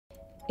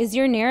Is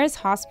your nearest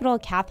hospital a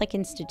Catholic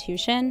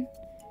institution?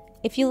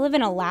 If you live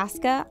in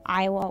Alaska,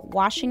 Iowa,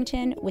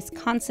 Washington,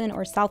 Wisconsin,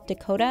 or South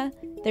Dakota,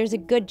 there's a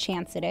good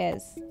chance it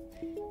is.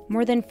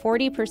 More than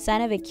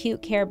 40% of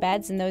acute care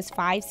beds in those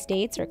 5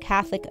 states are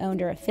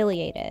Catholic-owned or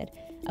affiliated,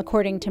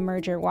 according to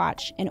Merger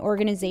Watch, an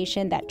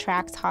organization that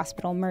tracks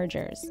hospital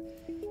mergers.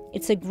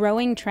 It's a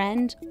growing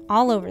trend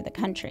all over the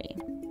country.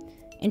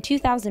 In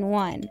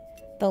 2001,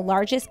 the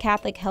largest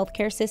Catholic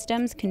healthcare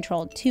systems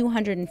controlled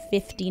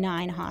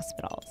 259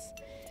 hospitals.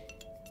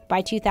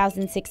 By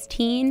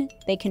 2016,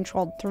 they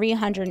controlled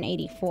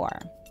 384.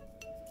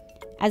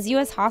 As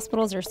U.S.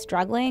 hospitals are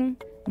struggling,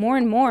 more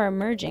and more are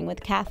merging with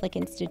Catholic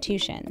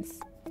institutions.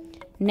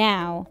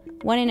 Now,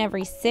 1 in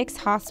every 6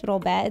 hospital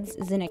beds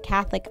is in a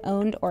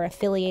Catholic-owned or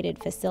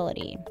affiliated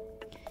facility.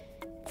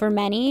 For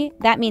many,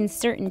 that means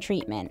certain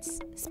treatments,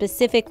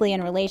 specifically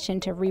in relation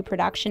to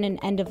reproduction and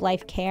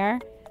end-of-life care,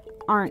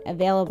 aren't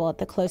available at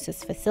the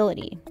closest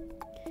facility.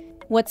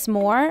 What's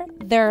more,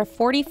 there are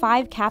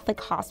 45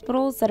 Catholic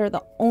hospitals that are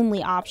the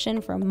only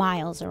option for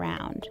miles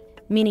around,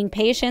 meaning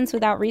patients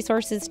without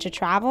resources to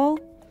travel,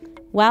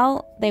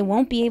 well, they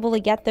won't be able to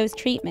get those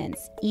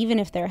treatments, even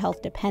if their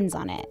health depends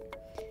on it.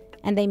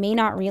 And they may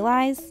not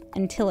realize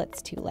until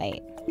it's too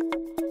late.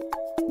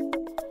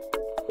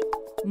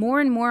 More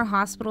and more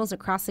hospitals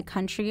across the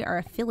country are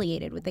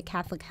affiliated with the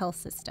Catholic health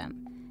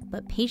system,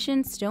 but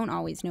patients don't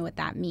always know what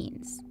that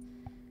means.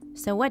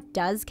 So what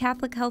does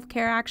Catholic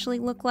healthcare actually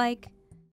look like?